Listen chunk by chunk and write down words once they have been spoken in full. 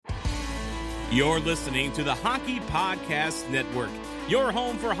You're listening to the Hockey Podcast Network, your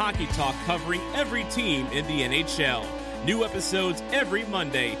home for hockey talk covering every team in the NHL. New episodes every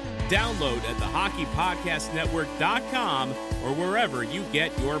Monday. Download at thehockeypodcastnetwork.com or wherever you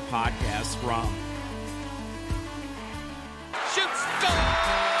get your podcasts from. Shoots, scores!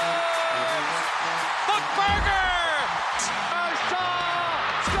 Buckberger!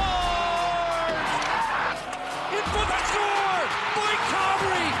 Scores! In for the score! Blake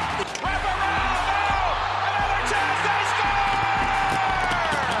Comrie! Wrap around! Another chance! They score!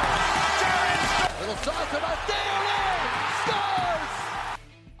 Little shot to the scores!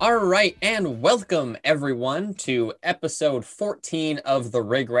 All right, and welcome everyone to episode 14 of the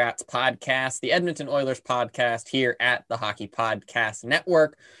Rig Rats podcast, the Edmonton Oilers podcast here at the Hockey Podcast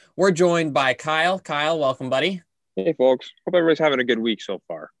Network. We're joined by Kyle. Kyle, welcome, buddy. Hey, folks. Hope everybody's having a good week so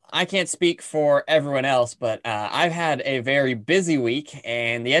far. I can't speak for everyone else, but I've had a very busy week,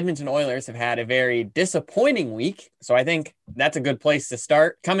 and the Edmonton Oilers have had a very disappointing week. So I think that's a good place to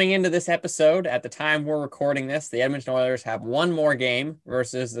start. Coming into this episode, at the time we're recording this, the Edmonton Oilers have one more game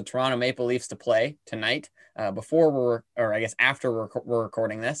versus the Toronto Maple Leafs to play tonight. After we're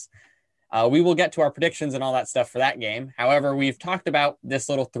recording this. We will get to our predictions and all that stuff for that game. However, we've talked about this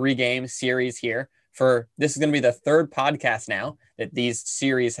little 3-game series here. This is going to be the third podcast now that these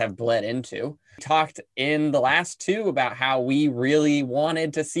series have bled into. We talked in the last two about how we really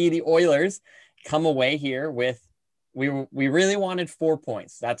wanted to see the Oilers come away here with, we really wanted 4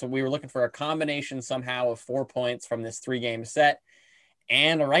 points. That's what we were looking for, a combination somehow of 4 points from this 3-game set.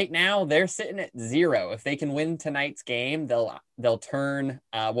 And right now they're sitting at 0. If they can win tonight's game, they'll turn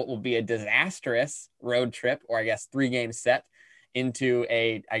what will be a disastrous road trip, or I guess 3-game set, into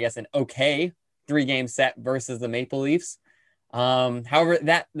an okay 3-game set versus the Maple Leafs. However,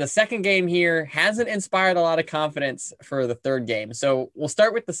 the second game here hasn't inspired a lot of confidence for the third game. So we'll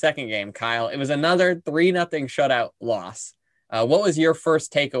start with the second game, Kyle. It was another 3-0 shutout loss. What was your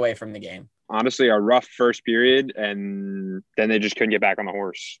first takeaway from the game? Honestly, a rough first period, and then they just couldn't get back on the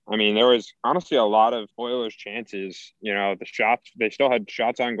horse. I mean, there was honestly a lot of Oilers chances. You know, the shots, they still had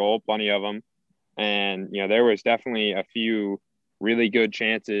shots on goal, plenty of them. And, you know, there was definitely a few really good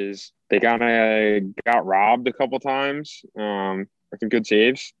chances. They kind of got robbed a couple times for some good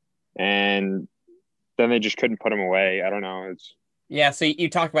saves, and then they just couldn't put them away. I don't know. So you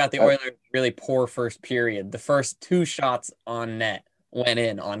talk about the Oilers' really poor first period. The first 2 shots on net went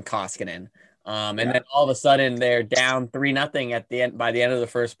in on Koskinen. Then all of a sudden they're down 3-0 by the end of the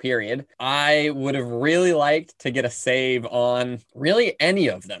first period. I would have really liked to get a save on really any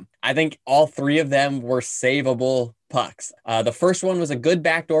of them. I think all 3 of them were savable pucks. The first one was a good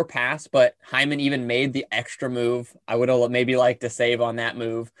backdoor pass, but Hyman even made the extra move. I would have maybe liked to save on that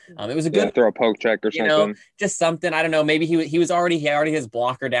move. It was a good throw a poke check or something. Just something. I don't know. Maybe he already had his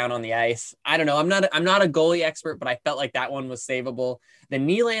blocker down on the ice. I don't know. I'm not a goalie expert, but I felt like that one was savable. The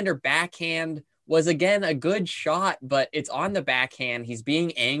Nylander backhand was again a good shot, but it's on the backhand. He's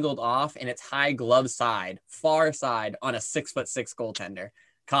being angled off, and it's high glove side, far side on a 6'6" goaltender.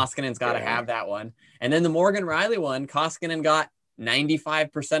 Koskinen's got to have that one. And then the Morgan Riley one, Koskinen got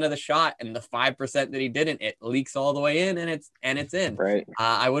 95% of the shot, and the 5% that he didn't, it leaks all the way in, and it's in. Right.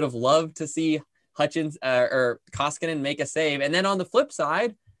 I would have loved to see Koskinen make a save. And then on the flip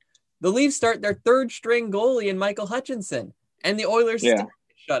side, the Leafs start their third string goalie in Michael Hutchinson, and the Oilers still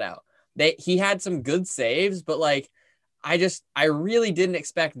shut out. He had some good saves, but I really didn't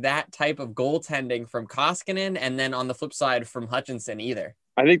expect that type of goaltending from Koskinen, and then on the flip side from Hutchinson either.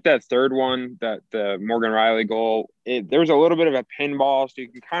 I think that third one, that the Morgan Riley goal, there was a little bit of a pinball, so you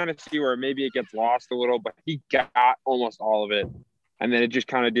can kind of see where maybe it gets lost a little, but he got almost all of it. And then it just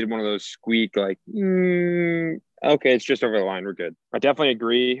kind of did one of those squeak, okay, it's just over the line. We're good. I definitely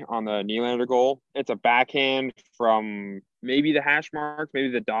agree on the Nylander goal. It's a backhand from maybe the hash marks,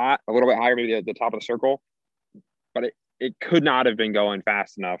 maybe the dot, a little bit higher, maybe the top of the circle. But it could not have been going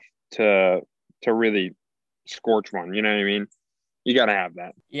fast enough to really scorch one. You know what I mean? You got to have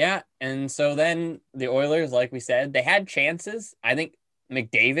that. Yeah, and so then the Oilers, like we said, they had chances. I think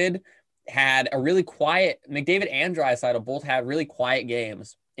McDavid and Draisaitl both had really quiet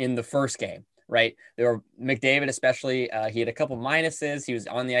games in the first game, right? McDavid especially, he had a couple minuses. He was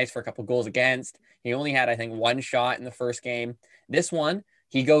on the ice for a couple goals against. He only had, I think, 1 shot in the first game. This one,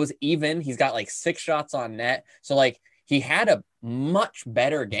 he goes even. He's got 6 shots on net. So he had a much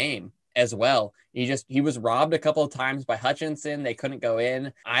better game as well. He was robbed a couple of times by Hutchinson. They couldn't go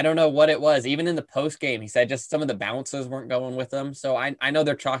in. I don't know what it was. Even in the post game, he said just some of the bounces weren't going with them. So I know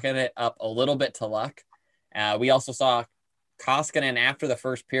they're chalking it up a little bit to luck. We also saw Koskinen after the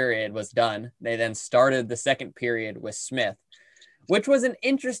first period was done. They then started the second period with Smith. which was an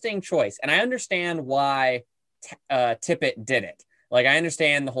interesting choice. And I understand why Tippett did it. Like, I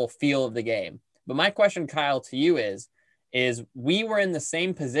understand the whole feel of the game. But my question, Kyle, to you is we were in the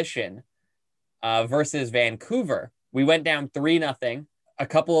same position versus Vancouver. We went down 3-0. A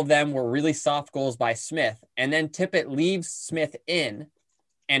couple of them were really soft goals by Smith. And then Tippett leaves Smith in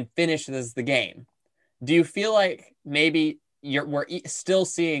and finishes the game. Do you feel like maybe we're still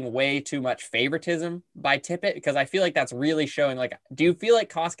seeing way too much favoritism by Tippett? Because I feel like that's really showing, like, do you feel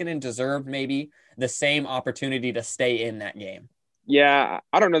like Koskinen deserved maybe the same opportunity to stay in that game? Yeah,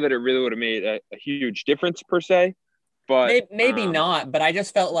 I don't know that it really would have made a huge difference per se, but maybe not. But I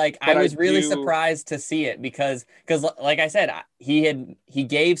just felt like I was really surprised to see it because like I said, he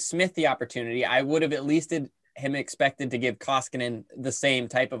gave Smith the opportunity. I would have at least him expected to give Koskinen the same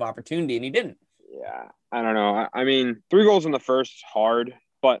type of opportunity, and he didn't. Yeah, I don't know. I mean, 3 goals in the first is hard,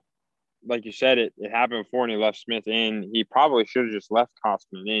 but like you said, it happened before and he left Smith in. He probably should have just left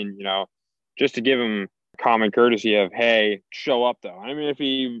Koskinen in, just to give him common courtesy of, hey, show up though. I mean, if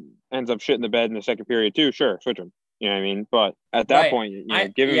he ends up shitting the bed in the second period too, sure, switch him. You know what I mean? But at that point,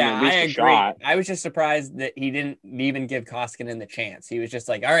 give him at least a shot. I was just surprised that he didn't even give Koskinen the chance. He was just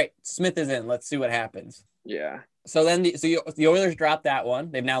like, all right, Smith is in. Let's see what happens. Yeah. So then the Oilers dropped that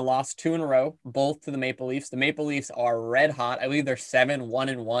one. They've now lost 2 in a row, both to the Maple Leafs. The Maple Leafs are red hot. I believe they're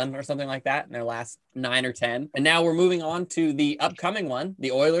 7-1-1 or something like that in their last 9 or 10. And now we're moving on to the upcoming one.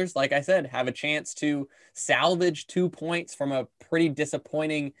 The Oilers, like I said, have a chance to salvage 2 points from a pretty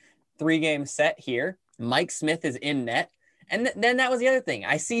disappointing 3-game set here. Mike Smith is in net. And then that was the other thing.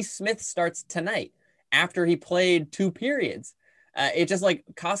 I see Smith starts tonight after he played 2 periods. It's just like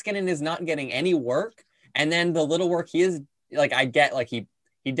Koskinen is not getting any work. And then the little work he is, like, I get, like, he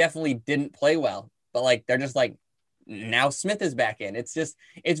definitely didn't play well, but like, they're just like, now Smith is back in. It's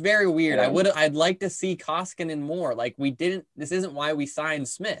very weird. Yeah. I'd like to see Koskinen more. Like, this isn't why we signed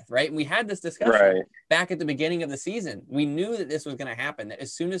Smith, right? And we had this discussion back at the beginning of the season. We knew that this was going to happen, that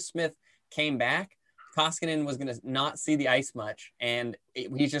as soon as Smith came back, Koskinen was going to not see the ice much, and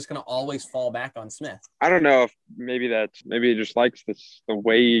he's just going to always fall back on Smith. I don't know if maybe he just likes the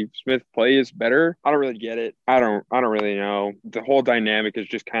way Smith plays better. I don't really get it. I don't really know. The whole dynamic is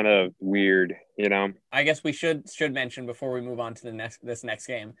just kind of weird, I guess we should mention before we move on to this next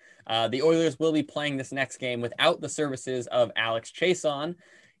game. The Oilers will be playing this next game without the services of Alex Chiasson.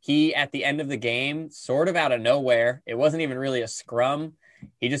 He, at the end of the game, sort of out of nowhere, it wasn't even really a scrum.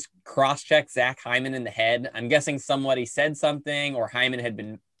 He just cross-checked Zach Hyman in the head. I'm guessing somebody said something, or Hyman had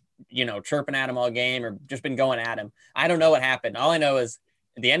been, chirping at him all game, or just been going at him. I don't know what happened. All I know is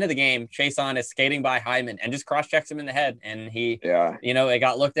at the end of the game, Chiasson is skating by Hyman and just cross-checks him in the head. And it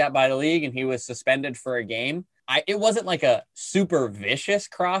got looked at by the league, and he was suspended for a game. It wasn't like a super vicious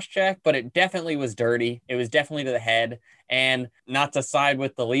cross-check, but it definitely was dirty. It was definitely to the head. And not to side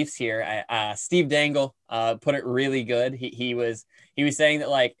with the Leafs here, Steve Dangle put it really good. He was saying that,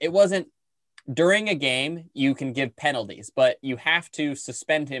 like, it wasn't during a game, you can give penalties, but you have to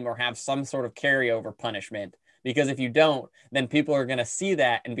suspend him or have some sort of carryover punishment, because if you don't, then people are going to see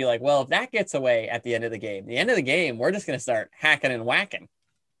that and be like, well, if that gets away at the end of the game, we're just going to start hacking and whacking.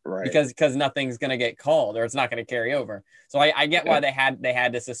 Right. Because nothing's going to get called, or it's not going to carry over. So I get why they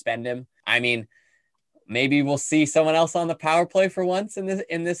had to suspend him. I mean, maybe we'll see someone else on the power play for once in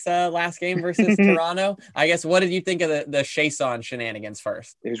this last game versus Toronto. I guess, what did you think of the Chiasson shenanigans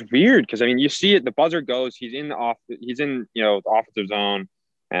first? It was weird because, I mean, you see it, the buzzer goes, he's in the offensive zone,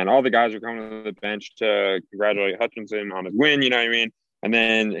 and all the guys are coming to the bench to congratulate Hutchinson on his win, you know what I mean? And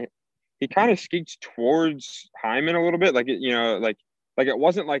then he kind of skeets towards Hyman a little bit, like it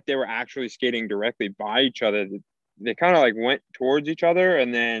wasn't like they were actually skating directly by each other. They kind of like went towards each other,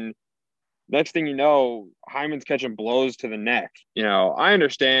 and then next thing you know, Hyman's catching blows to the neck. I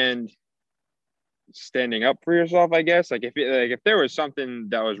understand standing up for yourself, I guess. Like if there was something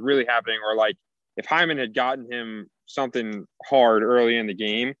that was really happening, or like if Hyman had gotten him something hard early in the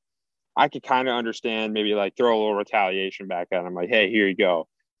game, I could kind of understand, maybe like throw a little retaliation back at him, like, hey, here you go.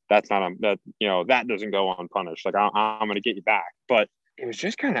 That's not that doesn't go unpunished. Like I'm going to get you back. But it was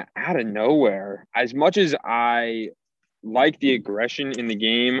just kind of out of nowhere. As much as I like the aggression in the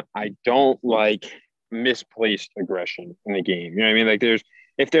game, I don't like misplaced aggression in the game. You know what I mean? Like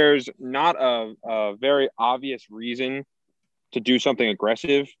if there's not a very obvious reason to do something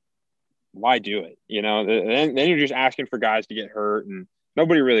aggressive, why do it? Then you're just asking for guys to get hurt, and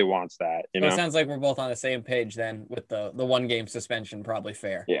nobody really wants that. So it sounds like we're both on the same page then with the 1 game suspension. Probably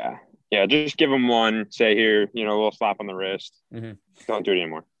fair. Yeah, just give them one, say here, a little slap on the wrist. Mm-hmm. Don't do it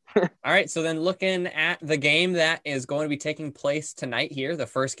anymore. All right, so then looking at the game that is going to be taking place tonight here, the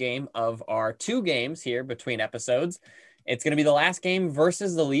first game of our 2 games here between episodes, It's going to be the last game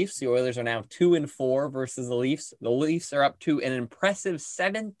versus the Leafs. The Oilers are now 2-4 versus the Leafs. The Leafs are up to an impressive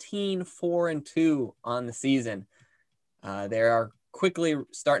 17-4-2 on the season. They are quickly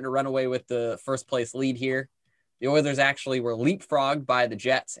starting to run away with the first place lead here. The Oilers actually were leapfrogged by the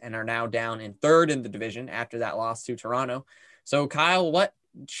Jets and are now down in third in the division after that loss to Toronto. So, Kyle, what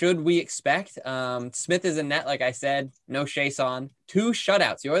should we expect? Smith is in net, like I said. No Chiasson. 2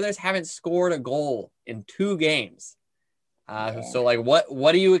 shutouts. The Oilers haven't scored a goal in 2 games. So, like,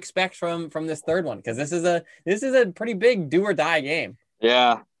 what do you expect from this third one? Because this is a pretty big do or die game.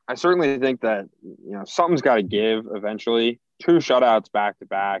 Yeah, I certainly think that something's got to give eventually. 2 shutouts back to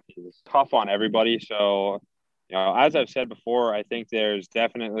back is tough on everybody. So, as I've said before, I think there's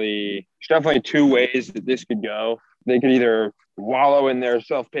definitely 2 ways that this could go. They could either wallow in their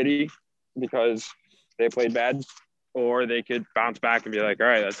self-pity because they played bad, or they could bounce back and be like, all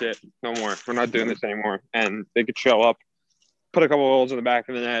right, that's it. No more. We're not doing this anymore. And they could show up, put a couple of holes in the back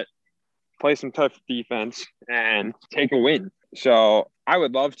of the net, play some tough defense, and take a win. So I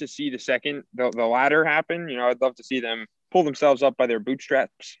would love to see the latter happen. I'd love to see them pull themselves up by their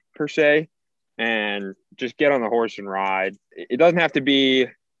bootstraps, per se, and just get on the horse and ride. It doesn't have to be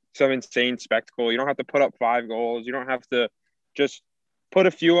some insane spectacle. You don't have to put up 5 goals. You don't have to just put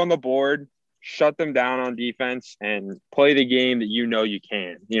a few on the board, shut them down on defense, and play the game that you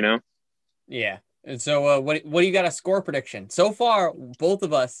can, Yeah. And so what do you got a score prediction? So far, both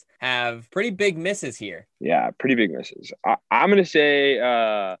of us have pretty big misses here. Yeah, pretty big misses. I'm going to say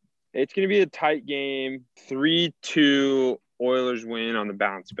it's going to be a tight game, 3-2 Oilers win on the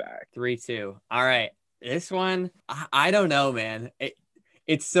bounce back. 3-2. All right. This one, I don't know, man.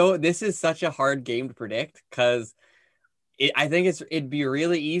 This is such a hard game to predict because I think it'd be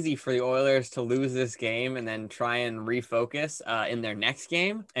really easy for the Oilers to lose this game and then try and refocus in their next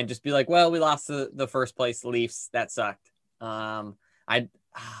game and just be like, well, we lost the first place Leafs. That sucked. I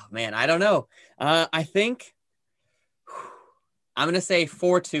don't know. I think I'm going to say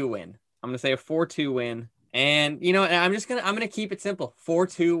 4-2 win. I'm going to say a 4-2 win. And, I'm going to keep it simple.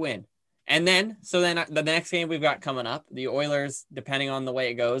 4-2 win. And then the next game we've got coming up, the Oilers, depending on the way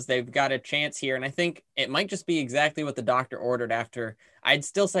it goes, they've got a chance here. And I think it might just be exactly what the doctor ordered after. I'd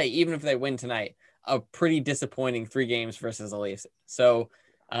still say, even if they win tonight, a pretty disappointing 3 games versus the Leafs. So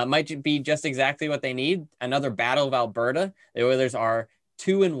might be just exactly what they need. Another battle of Alberta. The Oilers are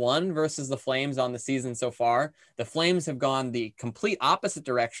 2-1 versus the Flames on the season so far. The Flames have gone the complete opposite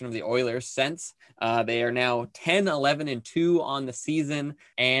direction of the Oilers since. They are now 10-11-2 on the season.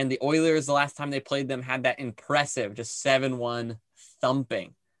 And the Oilers, the last time they played them, had that impressive just 7-1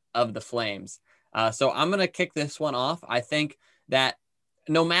 thumping of the Flames. So I'm going to kick this one off. I think that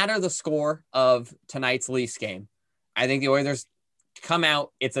no matter the score of tonight's Leafs game, I think the Oilers come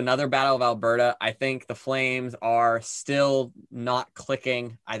out. It's another battle of Alberta. I think the Flames are still not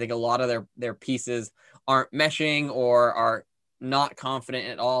clicking. I think a lot of their pieces aren't meshing or are not confident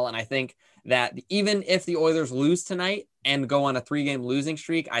at all. And I think that even if the Oilers lose tonight and go on a 3-game losing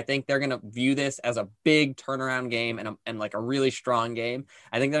streak, I think they're going to view this as a big turnaround game and like a really strong game.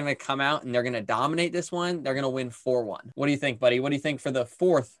 I think they're going to come out and they're going to dominate this one. They're going to win 4-1. What do you think, buddy? What do you think for the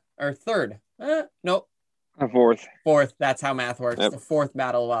third? Nope. A fourth. That's how math works. Yep. The 4th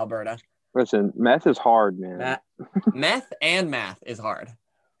battle of Alberta. Listen, meth is hard, man. Meth and math is hard.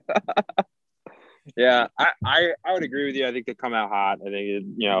 Yeah, I would agree with you. I think they come out hot. I think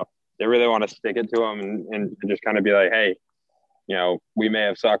they really want to stick it to them and just kind of be like, hey, we may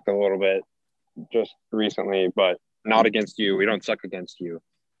have sucked a little bit just recently, but not against you. We don't suck against you.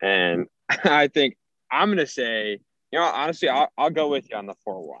 And I think I'm going to say, honestly, I'll go with you on the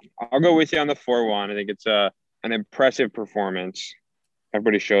 4-1. I'll go with you on the 4-1. I think it's an impressive performance.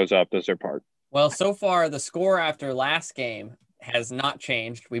 Everybody shows up, does their part. Well, so far, the score after last game has not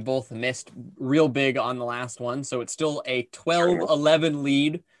changed. We both missed real big on the last one, so it's still a 12-11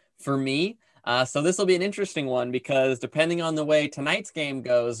 lead for me. So this will be an interesting one because depending on the way tonight's game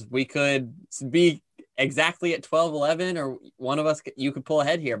goes, we could be exactly at 12-11, or one of us, you could pull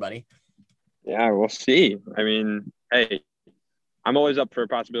ahead here, buddy. Yeah, we'll see. I mean, hey, I'm always up for a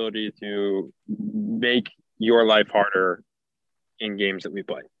possibility to make your life harder in games that we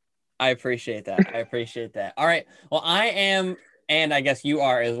play. I appreciate that. All right. Well, I am, and I guess you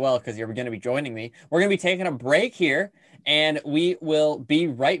are as well, because you're going to be joining me. We're going to be taking a break here, and we will be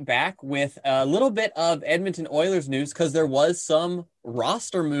right back with a little bit of Edmonton Oilers news, because there was some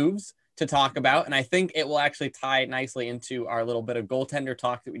roster moves to talk about, and I think it will actually tie nicely into our little bit of goaltender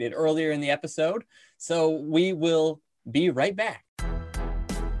talk that we did earlier in the episode. So we will be right back.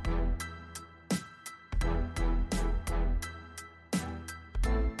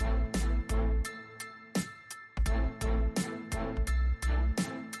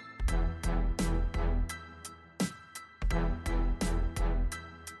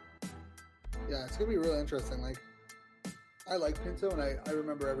 Yeah, it's going to be really interesting. Like, I like Pinto, and I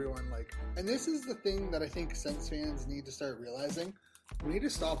remember everyone, like... And this is the thing that I think Sens fans need to start realizing. We need to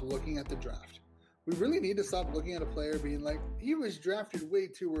stop looking at the draft. We really need to stop looking at a player being like, he was drafted way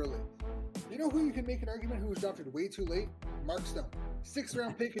too early. You know who you can make an argument who was drafted way too late? Mark Stone. 6th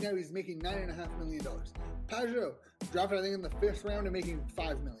round pick, and now he's making $9.5 million. Pajot, drafted I think in the 5th round and making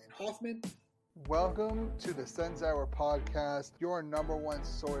 $5 million. Hoffman. Welcome to the Sens Hour Podcast, your number one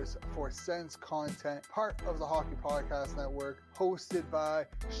source for Sens content, part of the Hockey Podcast Network, hosted by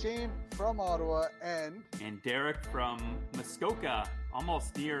Shane from Ottawa and Derek from Muskoka,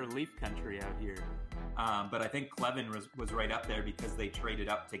 almost near Leaf Country out here. But I think Clevin was right up there because they traded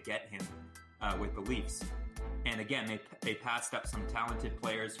up to get him with the Leafs. And again, they passed up some talented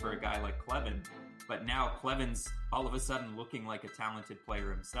players for a guy like Clevin. But now Clevin's all of a sudden looking like a talented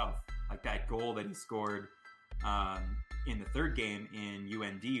player himself. Like that goal that he scored in the 3rd game in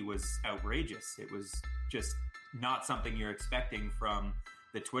UND was outrageous. It was just not something you're expecting from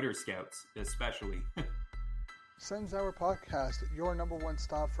the Twitter scouts, especially. Sens Hour Podcast, your number one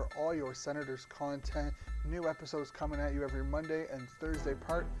stop for all your Senators content. New episodes coming at you every Monday and Thursday,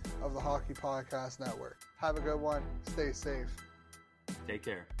 part of the Hockey Podcast Network. Have a good one. Stay safe. Take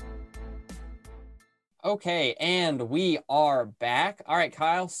care. Okay, and we are back. All right,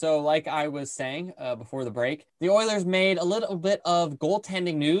 Kyle. So like I was saying before the break, the Oilers made a little bit of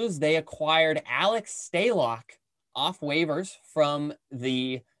goaltending news. They acquired Alex Stalock off waivers from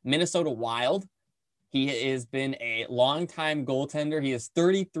the Minnesota Wild. He has been a longtime goaltender. He is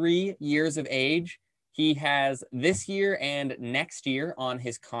 33 years of age. He has this year and next year on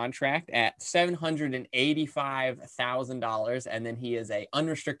his contract at $785,000, and then he is an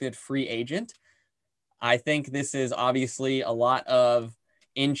unrestricted free agent. I think this is obviously a lot of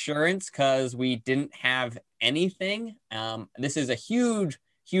insurance because we didn't have anything. This is a huge,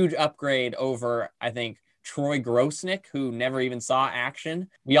 huge upgrade over, I think, Troy Grosnick, who never even saw action.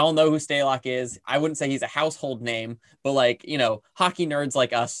 We all know who Stalock is. I wouldn't say he's a household name, but like, you know, hockey nerds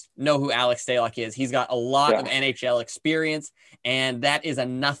like us know who Alex Stalock is. He's got a lot of NHL experience, and that is a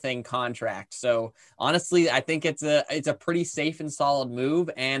nothing contract. So honestly, I think it's a pretty safe and solid move,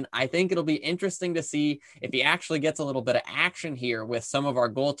 and I think it'll be interesting to see if he actually gets a little bit of action here with some of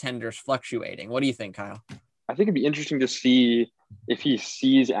our goaltenders fluctuating. What do you think, Kyle? I think it'd be interesting to see if he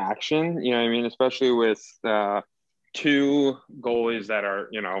sees action, you know what I mean, especially with 2 goalies that are,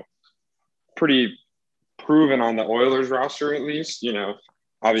 you know, pretty proven on the Oilers roster, at least. You know,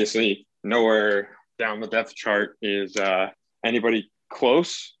 obviously nowhere down the depth chart is anybody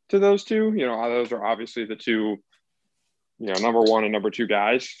close to those 2. You know, those are obviously the 2, you know, number 1 and number 2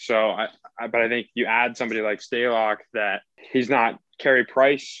 guys. So but I think you add somebody like Stalock, that he's not Carey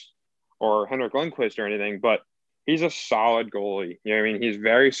Price or Henrik Lundqvist or anything, but he's a solid goalie. You know what I mean? He's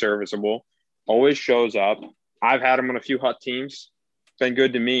very serviceable, always shows up. I've had him on a few Hut teams. Been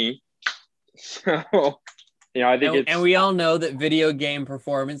good to me. So, you know, I think and we all know that video game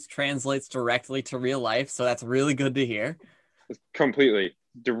performance translates directly to real life, so that's really good to hear. Completely,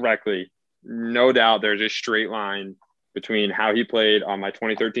 directly. No doubt there's a straight line between how he played on my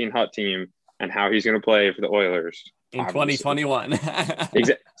 2013 Hut team and how he's going to play for the Oilers. In 2021.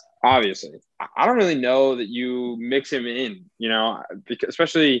 Exactly. Obviously, I don't really know that you mix him in, you know, because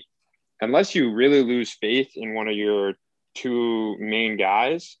especially unless you really lose faith in one of your 2 main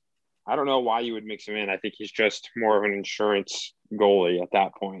guys. I don't know why you would mix him in. I think he's just more of an insurance goalie at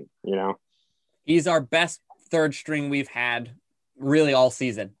that point, you know. He's our best 3rd string we've had really all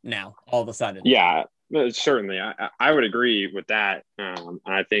season now, all of a sudden. Yeah, certainly. I would agree with that.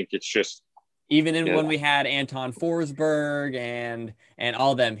 I think it's just, even when we had Anton Forsberg and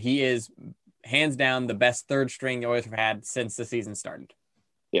all them, he is hands down the best 3rd string the Oilers have had since the season started.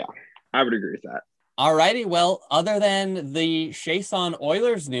 Yeah, I would agree with that. All righty. Well, other than the Chason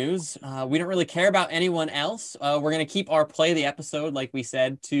Oilers news, we don't really care about anyone else. We're going to keep our play of the episode, like we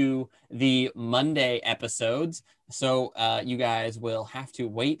said, to the Monday episodes. So you guys will have to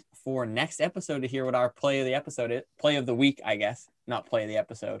wait for next episode to hear what our play of the episode is. Play of the week, I guess. Not play of the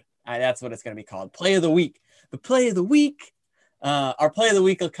episode. That's what it's going to be called. Play of the week. The play of the week. Our play of the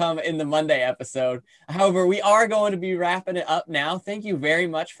week will come in the Monday episode. However, we are going to be wrapping it up now. Thank you very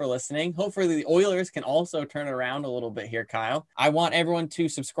much for listening. Hopefully the Oilers can also turn it around a little bit here, Kyle. I want everyone to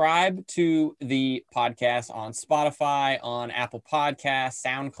subscribe to the podcast on Spotify, on Apple Podcasts,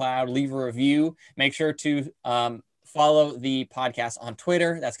 SoundCloud, leave a review. Make sure to follow the podcast on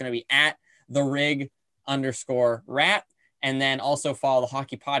Twitter. That's going to be at @TheRig_Rat. And then also follow the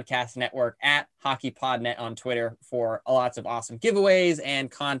Hockey Podcast Network at HockeyPodNet on Twitter for lots of awesome giveaways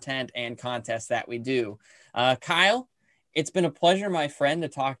and content and contests that we do. Kyle, It's been a pleasure, my friend, to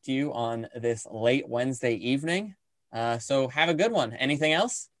talk to you on this late Wednesday evening. So have a good one. Anything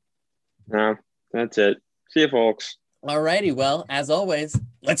else? No, that's it. See you, folks. Alrighty. Well, as always,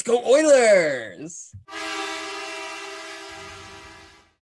 let's go Oilers!